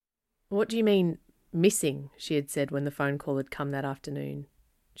What do you mean, missing? She had said when the phone call had come that afternoon.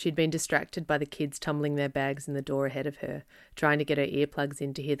 She'd been distracted by the kids tumbling their bags in the door ahead of her, trying to get her earplugs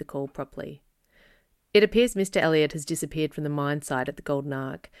in to hear the call properly. It appears Mr. Elliot has disappeared from the mine site at the Golden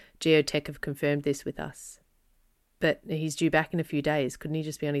Ark. Geotech have confirmed this with us. But he's due back in a few days. Couldn't he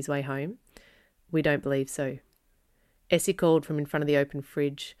just be on his way home? We don't believe so. Essie called from in front of the open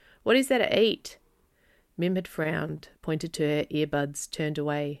fridge. What is there to eat? Mim had frowned, pointed to her earbuds, turned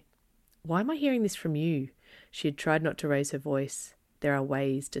away. Why am I hearing this from you? She had tried not to raise her voice. There are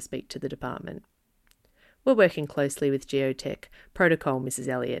ways to speak to the department. We're working closely with Geotech, protocol, Mrs.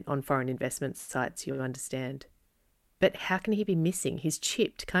 Elliot, on foreign investment sites, you understand. But how can he be missing? He's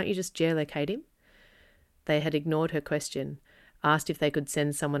chipped. Can't you just geolocate him? They had ignored her question, asked if they could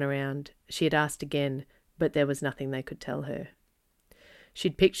send someone around. She had asked again, but there was nothing they could tell her.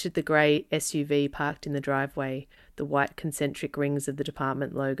 She'd pictured the grey SUV parked in the driveway, the white concentric rings of the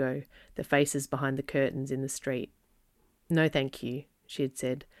department logo, the faces behind the curtains in the street. No, thank you, she had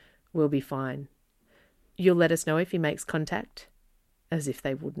said. We'll be fine. You'll let us know if he makes contact? As if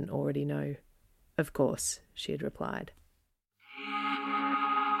they wouldn't already know. Of course, she had replied.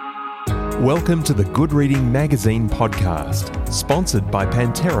 Welcome to the Good Reading Magazine podcast, sponsored by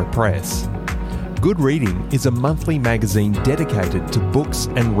Pantera Press. Good Reading is a monthly magazine dedicated to books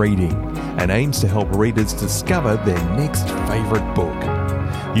and reading and aims to help readers discover their next favourite book.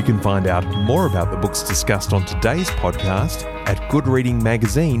 You can find out more about the books discussed on today's podcast at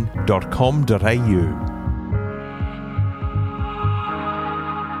goodreadingmagazine.com.au.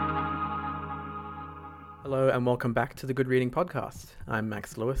 Hello and welcome back to the Good Reading Podcast. I'm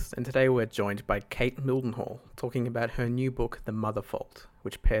Max Lewis, and today we're joined by Kate Mildenhall talking about her new book, The Mother Fault,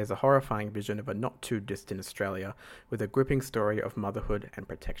 which pairs a horrifying vision of a not-too-distant Australia with a gripping story of motherhood and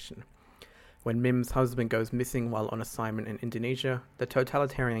protection. When Mim's husband goes missing while on assignment in Indonesia, the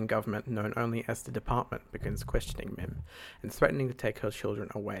totalitarian government known only as the Department begins questioning Mim and threatening to take her children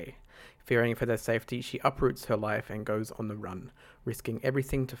away. Fearing for their safety, she uproots her life and goes on the run, risking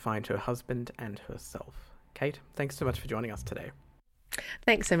everything to find her husband and herself. Kate, thanks so much for joining us today.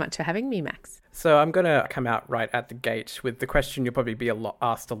 Thanks so much for having me, Max. So I'm going to come out right at the gate with the question you'll probably be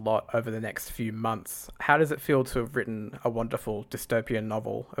asked a lot over the next few months. How does it feel to have written a wonderful dystopian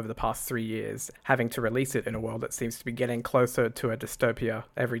novel over the past 3 years, having to release it in a world that seems to be getting closer to a dystopia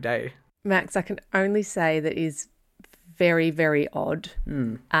every day? Max, I can only say that is very, very odd.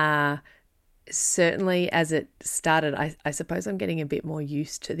 Certainly as it started, I suppose I'm getting a bit more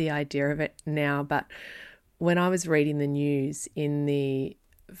used to the idea of it now, but when I was reading the news in the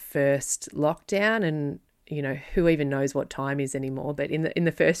first lockdown, and you know, who even knows what time is anymore, but in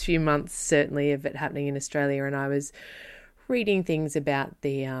the first few months certainly of it happening in Australia, and I was reading things about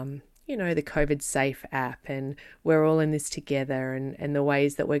the the COVID Safe app, and we're all in this together, and the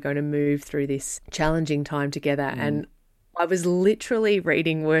ways that we're going to move through this challenging time together. And I was literally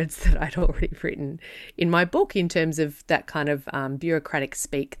reading words that I'd already written in my book in terms of that kind of bureaucratic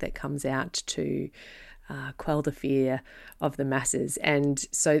speak that comes out to quell the fear of the masses. And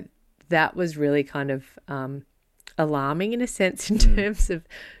so that was really kind of alarming in a sense in terms of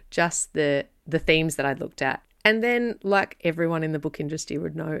just the themes that I'd looked at. And then, like everyone in the book industry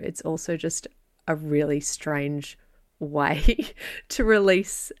would know, it's also just a really strange way to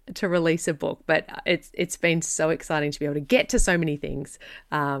release a book. But it's been so exciting to be able to get to so many things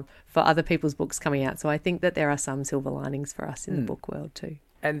for other people's books coming out. So I think that there are some silver linings for us in the book world too.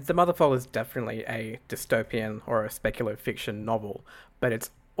 And The Mother Fault is definitely a dystopian or a speculative fiction novel, but it's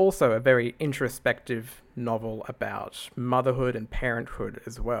also a very introspective novel about motherhood and parenthood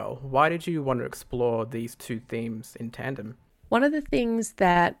as well. Why did you want to explore these two themes in tandem? One of the things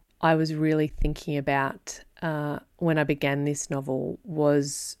that I was really thinking about when I began this novel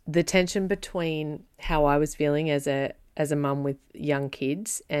was the tension between how I was feeling as a mum with young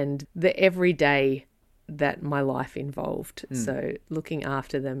kids and the everyday that my life involved. So looking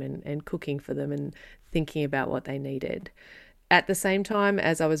after them and cooking for them and thinking about what they needed. At the same time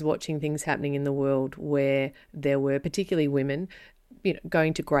as I was watching things happening in the world where there were particularly women,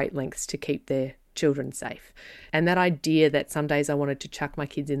 going to great lengths to keep their children safe. And that idea that some days I wanted to chuck my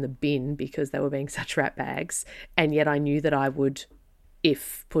kids in the bin because they were being such rat bags, and yet I knew that I would,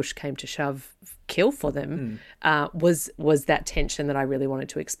 if push came to shove, kill for them, was that tension that I really wanted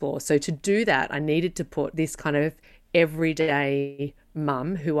to explore. So to do that, I needed to put this kind of everyday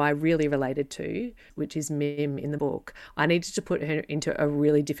mum who I really related to, which is Mim in the book. I needed to put her into a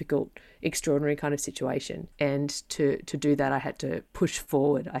really difficult, extraordinary kind of situation. And to do that, I had to push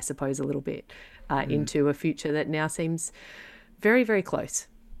forward, I suppose, a little bit into a future that now seems very, very close.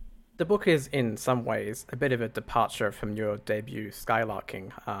 The book is, in some ways, a bit of a departure from your debut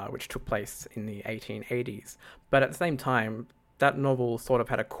Skylarking, which took place in the 1880s. But at the same time, that novel sort of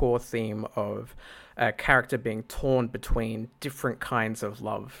had a core theme of a character being torn between different kinds of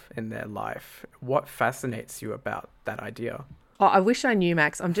love in their life. What fascinates you about that idea? Oh, I wish I knew,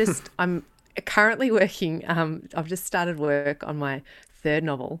 Max. I'm currently working, I've just started work on my third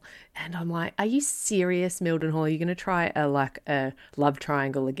novel, and I'm like, are you serious, Mildenhall? Are you going to try a love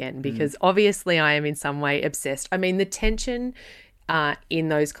triangle again? Because obviously I am in some way obsessed. I mean, the tension in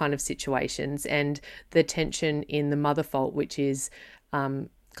those kind of situations, and the tension in The Mother Fault, which is kind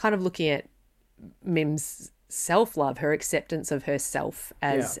of looking at Mim's self-love, her acceptance of herself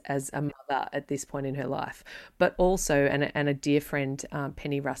as a mother at this point in her life, but also, and a dear friend,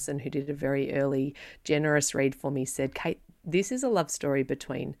 Penny Russin, who did a very early generous read for me, said, Kate, this is a love story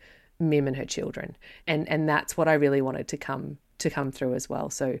between Mim and her children, and that's what I really wanted to come through as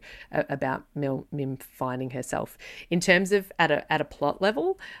well. So about Mim finding herself in terms of at a plot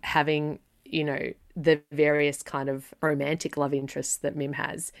level, having, you know, the various kind of romantic love interests that Mim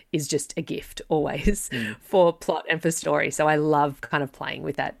has is just a gift always for plot and for story. So I love kind of playing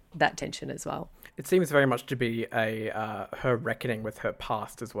with that tension as well. It seems very much to be her reckoning with her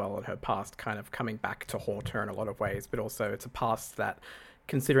past as well, and her past kind of coming back to haunt her in a lot of ways, but also it's a past that,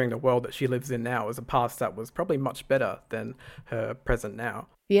 considering the world that she lives in now, is a past that was probably much better than her present now.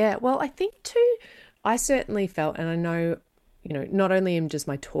 Yeah, well, I think too, I certainly felt, and I know, you know, not only in just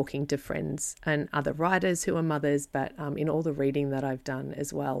my talking to friends and other writers who are mothers, but in all the reading that I've done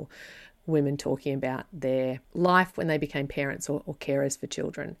as well, women talking about their life when they became parents or carers for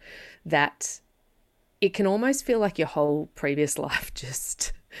children, that it can almost feel like your whole previous life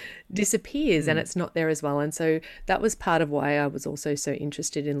just disappears and it's not there as well. And so that was part of why I was also so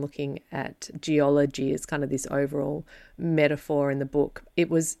interested in looking at geology as kind of this overall metaphor in the book. It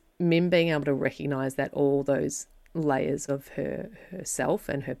was Mim being able to recognise that all those layers of herself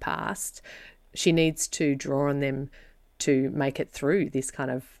and her past, she needs to draw on them to make it through this kind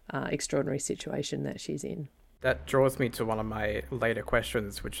of extraordinary situation that she's in. That draws me to one of my later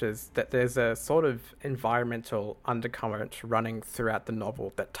questions, which is that there's a sort of environmental undercurrent running throughout the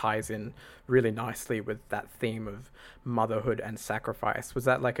novel that ties in really nicely with that theme of motherhood and sacrifice. Was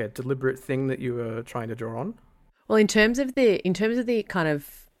that like a deliberate thing that you were trying to draw on? Well, in terms of the kind of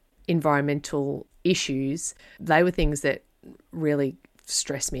environmental issues, they were things that really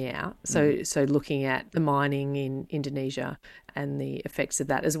stress me out. So looking at the mining in Indonesia and the effects of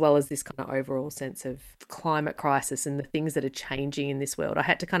that, as well as this kind of overall sense of climate crisis and the things that are changing in this world, I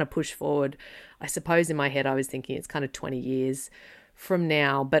had to kind of push forward. I suppose in my head I was thinking it's kind of 20 years from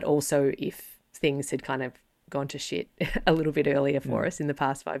now, but also if things had kind of gone to shit a little bit earlier for us in the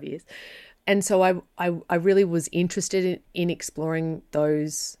past 5 years. And so I really was interested in exploring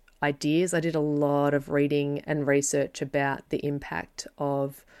those ideas. I did a lot of reading and research about the impact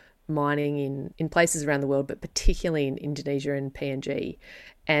of mining in places around the world, but particularly in Indonesia and PNG,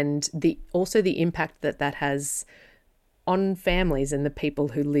 and also the impact that has on families and the people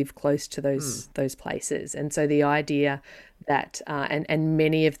who live close to those places. And so the idea that and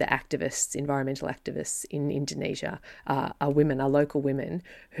many of the activists, environmental activists in Indonesia are women, are local women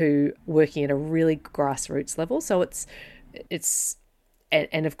who working at a really grassroots level. So it's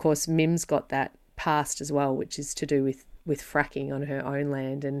and of course, Mim's got that past as well, which is to do with fracking on her own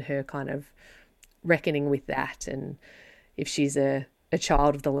land and her kind of reckoning with that. And if she's a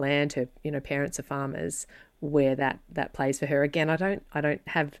child of the land, her parents are farmers, where that plays for her. Again, I don't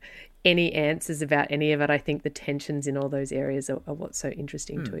have any answers about any of it. I think the tensions in all those areas are what's so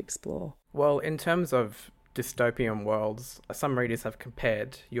interesting to explore. Well, in terms of dystopian worlds, some readers have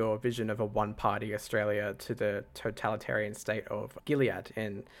compared your vision of a one-party Australia to the totalitarian state of Gilead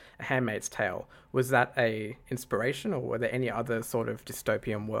in A Handmaid's Tale. Was that a inspiration, or were there any other sort of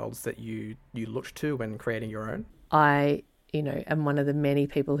dystopian worlds that you looked to when creating your own? I am one of the many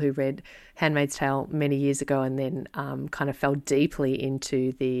people who read Handmaid's Tale many years ago and then kind of fell deeply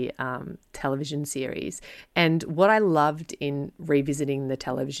into the television series. And what I loved in revisiting the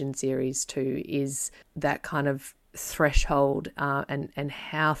television series too is that kind of threshold and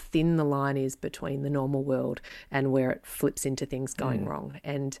how thin the line is between the normal world and where it flips into things going wrong.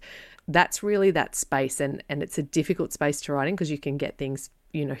 And that's really that space. And it's a difficult space to write in because you can get things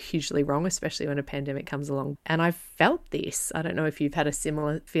hugely wrong, especially when a pandemic comes along. And I've felt this. I don't know if you've had a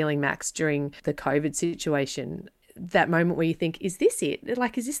similar feeling, Max, during the COVID situation, that moment where you think, is this it?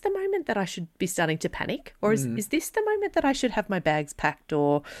 Like, is this the moment that I should be starting to panic? Or is this the moment that I should have my bags packed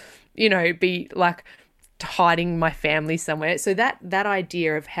or, be like hiding my family somewhere. So that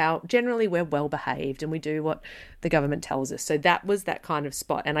idea of how generally we're well behaved and we do what the government tells us. So that was that kind of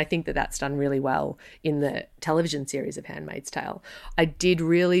spot. And I think that that's done really well in the television series of Handmaid's Tale. I did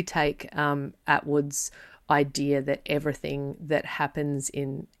really take Atwood's idea that everything that happens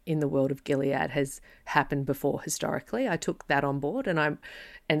in the world of Gilead has happened before historically. I took that on board,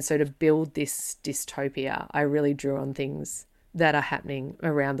 and so to build this dystopia, I really drew on things that are happening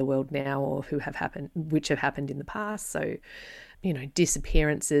around the world now or which have happened in the past. So,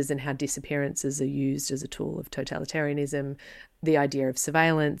 disappearances and how disappearances are used as a tool of totalitarianism, the idea of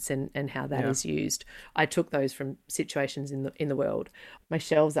surveillance and how that is used. I took those from situations in the world. My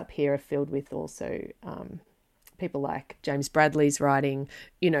shelves up here are filled with also people like James Bradley's writing,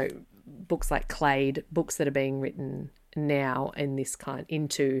 books like Clade, books that are being written now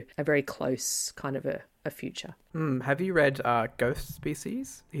into a very close kind of a future. Have you read Ghost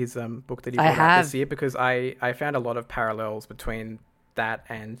Species, his book that he brought out this year? Because I found a lot of parallels between that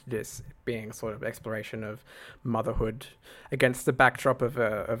and this being sort of exploration of motherhood against the backdrop of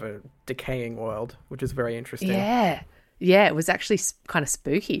a decaying world, which is very interesting. Yeah, it was actually kind of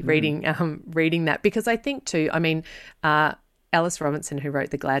spooky reading that, because I think too, Alice Robinson, who wrote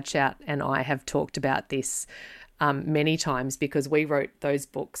The Glad Shout, and I have talked about this many times, because we wrote those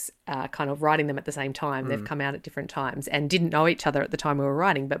books kind of writing them at the same time. They've come out at different times and didn't know each other at the time we were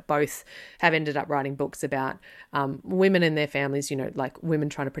writing, but both have ended up writing books about women and their families, like women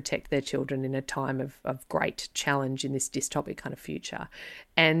trying to protect their children in a time of great challenge in this dystopic kind of future.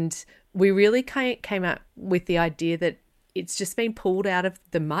 And we really came out with the idea that it's just been pulled out of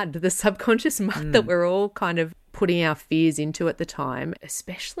the mud, the subconscious mud that we're all kind of putting our fears into at the time.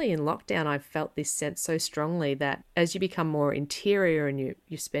 Especially in lockdown, I felt this sense so strongly that as you become more interior and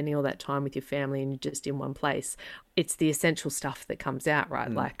you're spending all that time with your family and you're just in one place, it's the essential stuff that comes out,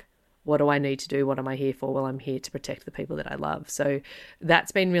 right? Like, what do I need to do? What am I here for? Well, I'm here to protect the people that I love. So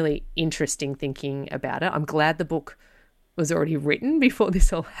that's been really interesting thinking about it. I'm glad the book was already written before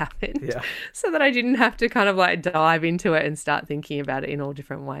this all happened, so that I didn't have to kind of like dive into it and start thinking about it in all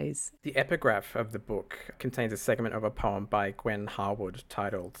different ways. The epigraph of the book contains a segment of a poem by Gwen Harwood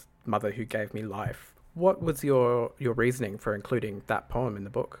titled Mother Who Gave Me Life. What was your reasoning for including that poem in the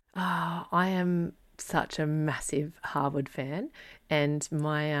book? Oh, I am such a massive Harwood fan, and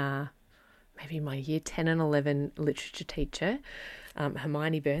my maybe my year 10 and 11 literature teacher,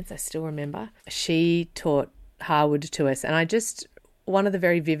 Hermione Burns, I still remember, she taught Harwood to us, and one of the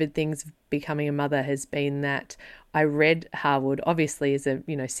very vivid things of becoming a mother has been that I read Harwood obviously as a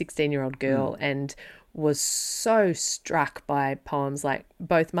 16-year-old girl and was so struck by poems like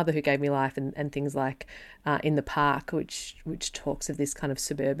both Mother Who Gave Me Life and things like In the Park, which talks of this kind of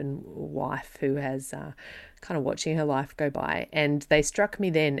suburban wife who has kind of watching her life go by, and they struck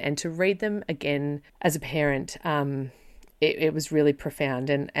me then. And to read them again as a parent, it was really profound,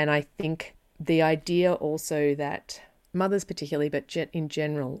 and I think the idea also that mothers particularly, but in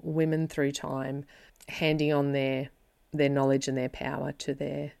general, women through time, handing on their knowledge and their power to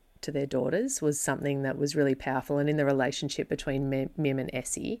their daughters was something that was really powerful. And in the relationship between Mim and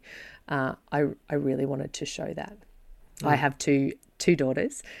Essie, I really wanted to show that. I have two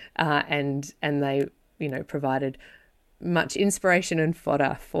daughters, and they provided much inspiration and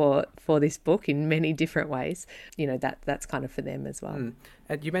fodder for this book in many different ways. That's kind of for them as well.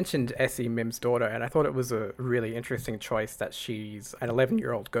 And you mentioned Essie, Mim's daughter, and I thought it was a really interesting choice that she's an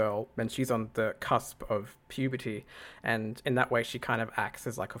 11-year-old girl and she's on the cusp of puberty, and in that way she kind of acts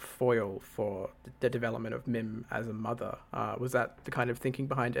as like a foil for the development of Mim as a mother. Was that the kind of thinking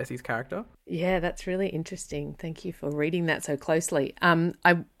behind Essie's character? Yeah, that's really interesting. Thank you for reading that so closely.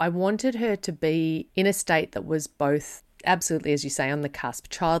 I wanted her to be in a state that was both absolutely, as you say, on the cusp,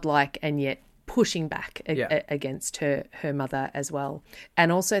 childlike and yet pushing back against her mother as well.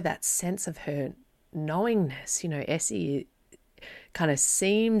 And also that sense of her knowingness. Essie kind of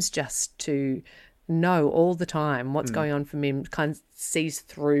seems just to know all the time what's going on for Mim, kind of sees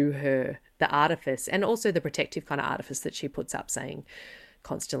through her, the artifice, and also the protective kind of artifice that she puts up, saying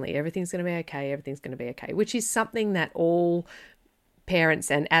constantly, everything's going to be okay, everything's going to be okay, which is something that all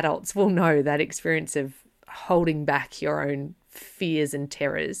parents and adults will know, that experience of holding back your own fears and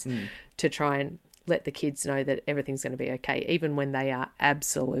terrors to try and let the kids know that everything's going to be okay, even when they are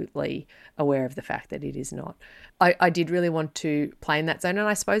absolutely aware of the fact that it is not. I did really want to play in that zone, and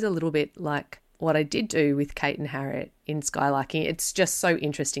I suppose a little bit like what I did do with Kate and Harriet in Skylarking. It's just so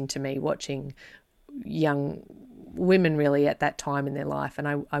interesting to me watching young women really at that time in their life,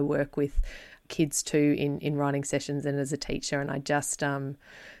 and I work with kids too in writing sessions and as a teacher, and I just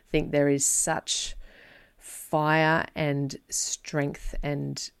think there is such fire and strength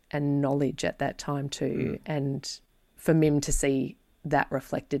and knowledge at that time too. And for Mim to see that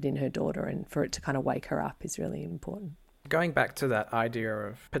reflected in her daughter and for it to kind of wake her up is really important. Going back to that idea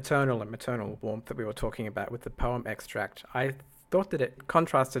of paternal and maternal warmth that we were talking about with the poem extract, I thought that it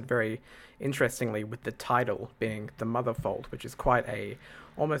contrasted very interestingly with the title being The Mother Fault, which is quite a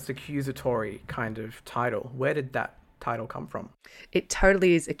almost accusatory kind of title. Where did that title come from? It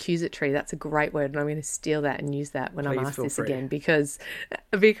totally is accusatory. That's a great word, and I'm going to steal that and use that when I'm asked this again, because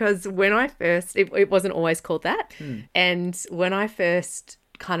when I first, it wasn't always called that. And when I first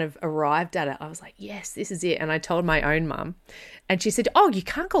kind of arrived at it, I was like, yes, this is it. And I told my own mum, and she said, oh, you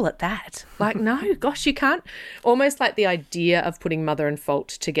can't call it that. Like, no, gosh, you can't. Almost like the idea of putting mother and fault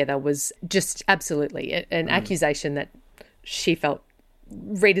together was just absolutely an accusation that she felt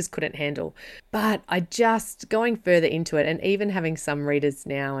readers couldn't handle. But I just, going further into it, and even having some readers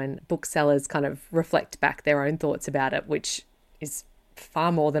now and booksellers kind of reflect back their own thoughts about it, which is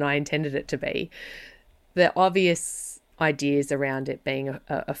far more than I intended it to be, the obvious ideas around it being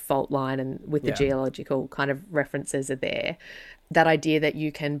a fault line and with the geological kind of references are there. That idea that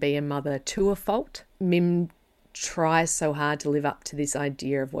you can be a mother to a fault. Mim tries so hard to live up to this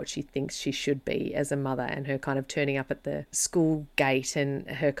idea of what she thinks she should be as a mother, and her kind of turning up at the school gate and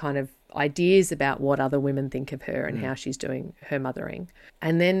her kind of ideas about what other women think of her and how she's doing her mothering.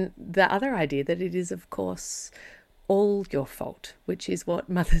 And then the other idea that it is, of course, all your fault, which is what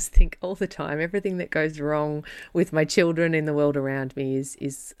mothers think all the time. Everything that goes wrong with my children in the world around me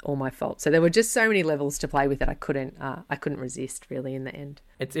is all my fault. So there were just so many levels to play with it. I couldn't resist really in the end.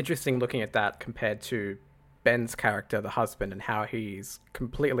 It's interesting looking at that compared to Ben's character, the husband, and how he's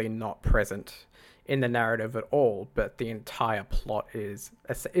completely not present in the narrative at all, but the entire plot is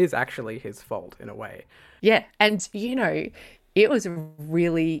actually his fault in a way. Yeah, and it was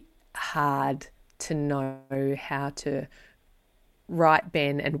really hard to know how to write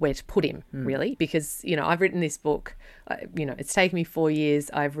Ben and where to put him, really, because I've written this book, it's taken me 4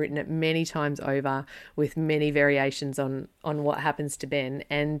 years. I've written it many times over with many variations on what happens to Ben,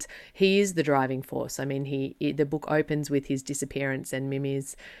 and he is the driving force. I mean, the book opens with his disappearance, and Mim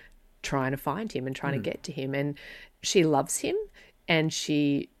is trying to find him and trying to get to him, and she loves him and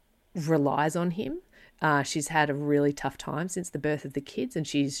she relies on him. She's had a really tough time since the birth of the kids, and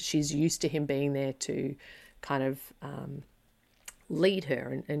she's used to him being there to kind of lead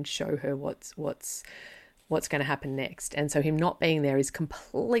her and show her what's going to happen next. And so him not being there is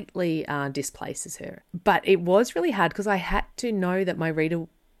completely displaces her. But it was really hard because I had to know that my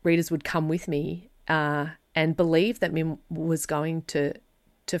readers would come with me and believe that Mim was going to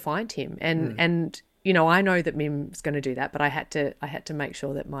find him. And I know that Mim's going to do that, but I had to make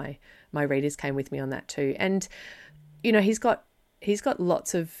sure that my readers came with me on that too. And he's got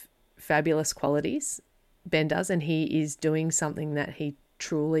lots of fabulous qualities, Ben does, and he is doing something that he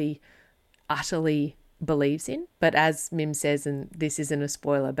truly, utterly believes in. But as Mim says, and this isn't a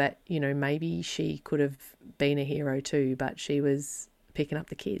spoiler, but maybe she could have been a hero too, but she was picking up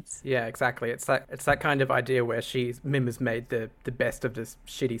the kids. Yeah, exactly. It's that kind of idea where Mim has made the best of this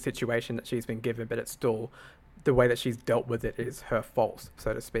shitty situation that she's been given, but it's still the way that she's dealt with it is her fault,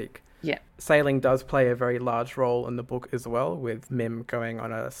 so to speak. Yeah. Sailing does play a very large role in the book as well, with Mim going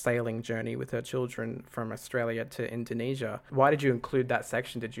on a sailing journey with her children from Australia to Indonesia. Why did you include that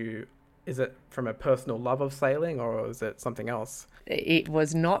section? Is it from a personal love of sailing, or is it something else? It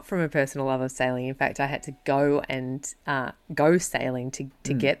was not from a personal love of sailing. In fact, I had to go and go sailing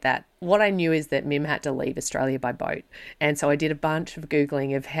to get that. What I knew is that Mim had to leave Australia by boat. And so I did a bunch of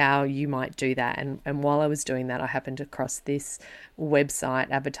Googling of how you might do that. And while I was doing that, I happened across this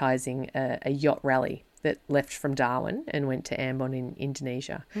website advertising a yacht rally that left from Darwin and went to Ambon in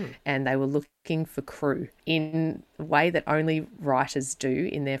Indonesia. And they were looking for crew in a way that only writers do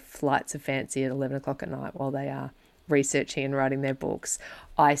in their flights of fancy at 11 o'clock at night while they are researching and writing their books.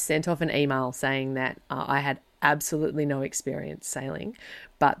 I sent off an email saying that I had absolutely no experience sailing,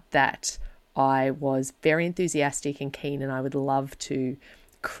 but that I was very enthusiastic and keen, and I would love to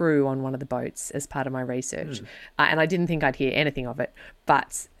crew on one of the boats as part of my research. And I didn't think I'd hear anything of it,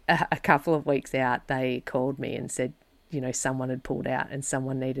 but a couple of weeks out, they called me and said, someone had pulled out and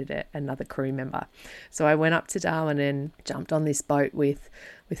someone needed another crew member. So I went up to Darwin and jumped on this boat with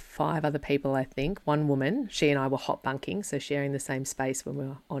 5 other people, I think. One woman, she and I were hot bunking, so sharing the same space when we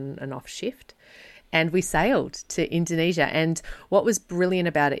were on and off shift. And we sailed to Indonesia. And what was brilliant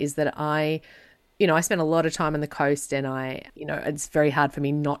about it is that I spent a lot of time on the coast, and it's very hard for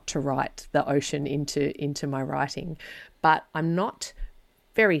me not to write the ocean into my writing. But I'm not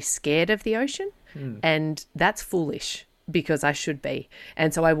very scared of the ocean, and that's foolish. because I should be.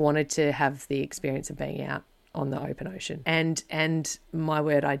 And so I wanted to have the experience of being out on the open ocean. And my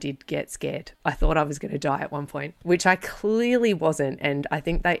word, I did get scared. I thought I was going to die at one point, which I clearly wasn't. And I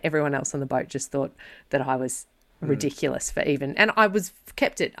think everyone else on the boat just thought that I was ridiculous for even, and I was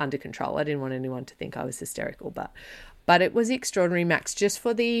kept it under control. I didn't want anyone to think I was hysterical, but it was extraordinary, Max, just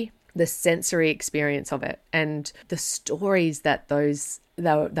for the sensory experience of it and the stories that they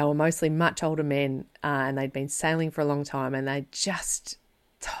were mostly much older men, and they'd been sailing for a long time, and they just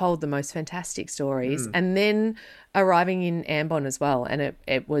told the most fantastic stories. And then arriving in Ambon as well, and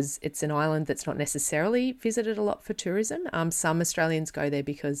it's an island that's not necessarily visited a lot for tourism. Some Australians go there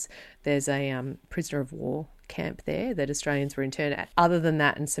because there's a prisoner of war camp there that Australians were interned at. Other than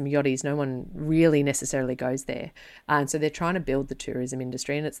that, and some yachties, no one really necessarily goes there. And so they're trying to build the tourism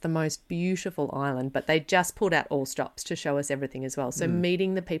industry, and it's the most beautiful island, but they just pulled out all stops to show us everything as well. So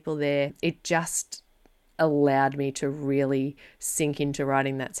meeting the people there, it just allowed me to really sink into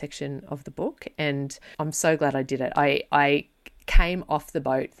writing that section of the book. And I'm so glad I did it. I came off the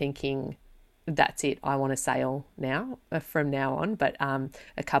boat thinking, that's it, I want to sail now, from now on. But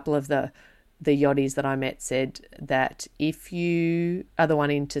a couple of the yachties that I met said that if you are the one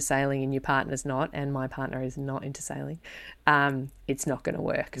into sailing and your partner's not, and my partner is not into sailing, it's not going to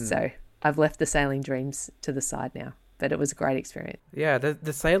work. So I've left the sailing dreams to the side now. But it was a great experience. Yeah,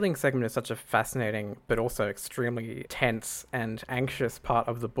 the sailing segment is such a fascinating but also extremely tense and anxious part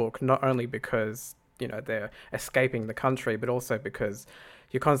of the book, not only because, they're escaping the country, but also because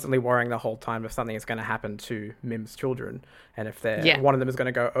you're constantly worrying the whole time if something is going to happen to Mim's children, and if one of them is going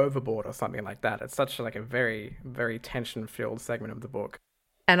to go overboard or something like that. It's such like a very, very tension-filled segment of the book.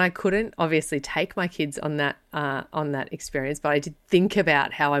 And I couldn't obviously take my kids on that experience, but I did think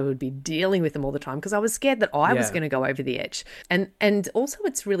about how I would be dealing with them all the time, because I was scared that I was going to go over the edge. And also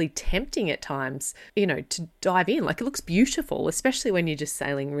it's really tempting at times, to dive in. Like, it looks beautiful, especially when you're just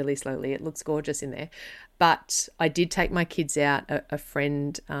sailing really slowly. It looks gorgeous in there. But I did take my kids out. A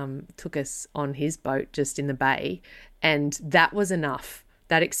friend took us on his boat just in the bay, and that was enough.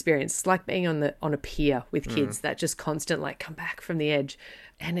 That experience, it's like being on a pier with kids, that just constant come back from the edge,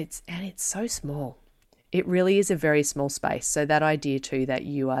 and it's so small. It really is a very small space. So that idea too, that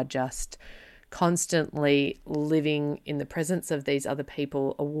you are just constantly living in the presence of these other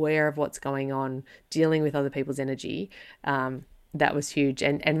people, aware of what's going on, dealing with other people's energy, that was huge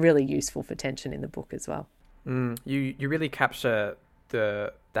and really useful for tension in the book as well. You really capture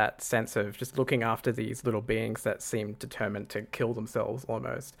that sense of just looking after these little beings that seem determined to kill themselves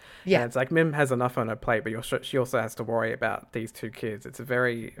almost. Yeah. And it's like Mim has enough on her plate, but she also has to worry about these two kids. It's a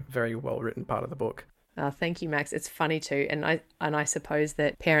very, very well-written part of the book. Thank you, Max. It's funny too. And I suppose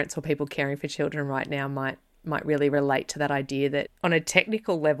that parents or people caring for children right now might really relate to that idea that on a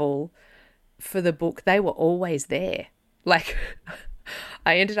technical level for the book, they were always there. Like,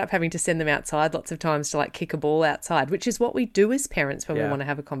 I ended up having to send them outside lots of times to kick a ball outside, which is what we do as parents when we want to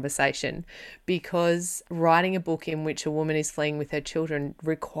have a conversation, because writing a book in which a woman is fleeing with her children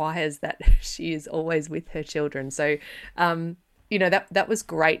requires that she is always with her children. So, that was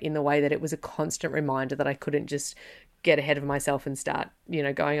great in the way that it was a constant reminder that I couldn't just get ahead of myself and start,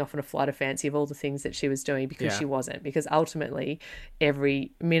 going off on a flight of fancy of all the things that she was doing, because she wasn't. Because ultimately,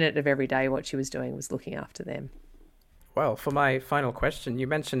 every minute of every day, what she was doing was looking after them. Well, for my final question, you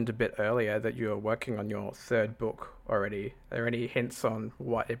mentioned a bit earlier that you are working on your third book already. Are there any hints on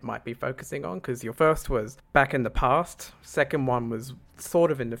what it might be focusing on? Because your first was back in the past. Second one was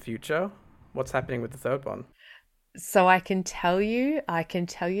sort of in the future. What's happening with the third one? So I can tell you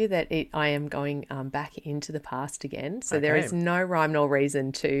that I am going back into the past again. So there is no rhyme nor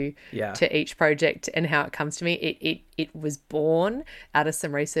reason to each project and how it comes to me. It was born out of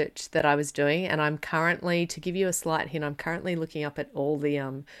some research that I was doing, and I'm currently, to give you a slight hint, I'm currently looking up at all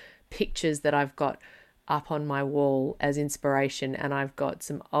the pictures that I've got up on my wall as inspiration, and I've got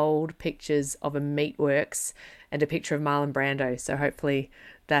some old pictures of a meatworks and a picture of Marlon Brando. So hopefully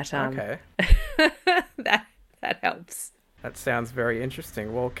that that helps. That sounds very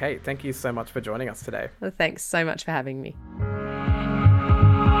interesting. Well, Kate, thank you so much for joining us today. Well, thanks so much for having me.